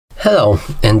Hello,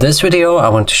 in this video I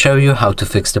want to show you how to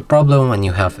fix the problem when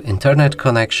you have internet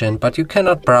connection but you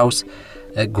cannot browse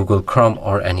Google Chrome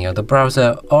or any other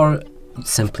browser, or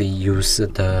simply use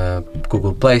the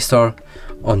Google Play Store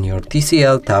on your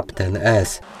TCL Tab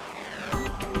 10s.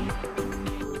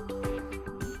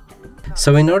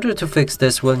 So in order to fix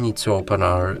this, we'll need to open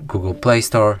our Google Play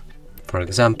Store, for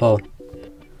example,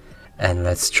 and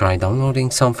let's try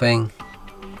downloading something,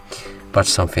 but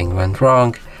something went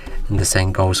wrong. And the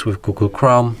same goes with Google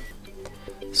Chrome.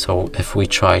 So if we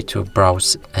try to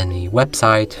browse any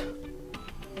website,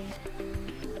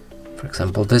 for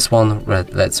example this one,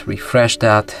 let's refresh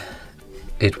that,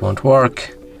 it won't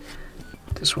work.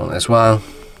 This one as well.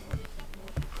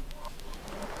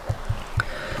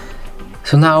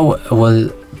 So now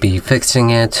we'll be fixing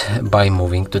it by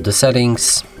moving to the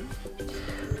settings,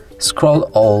 scroll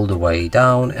all the way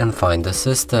down and find the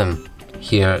system.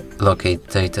 Here locate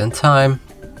date and time,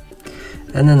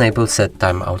 and enable set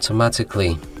time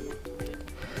automatically.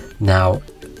 Now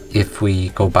if we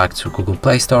go back to Google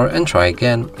Play Store and try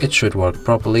again, it should work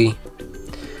properly.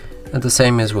 And the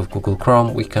same as with Google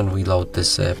Chrome, we can reload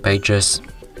these pages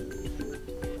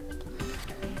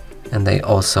and they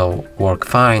also work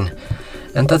fine.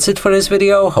 And that's it for this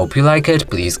video. Hope you like it.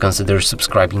 Please consider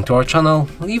subscribing to our channel,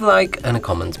 leave a like and a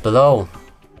comment below.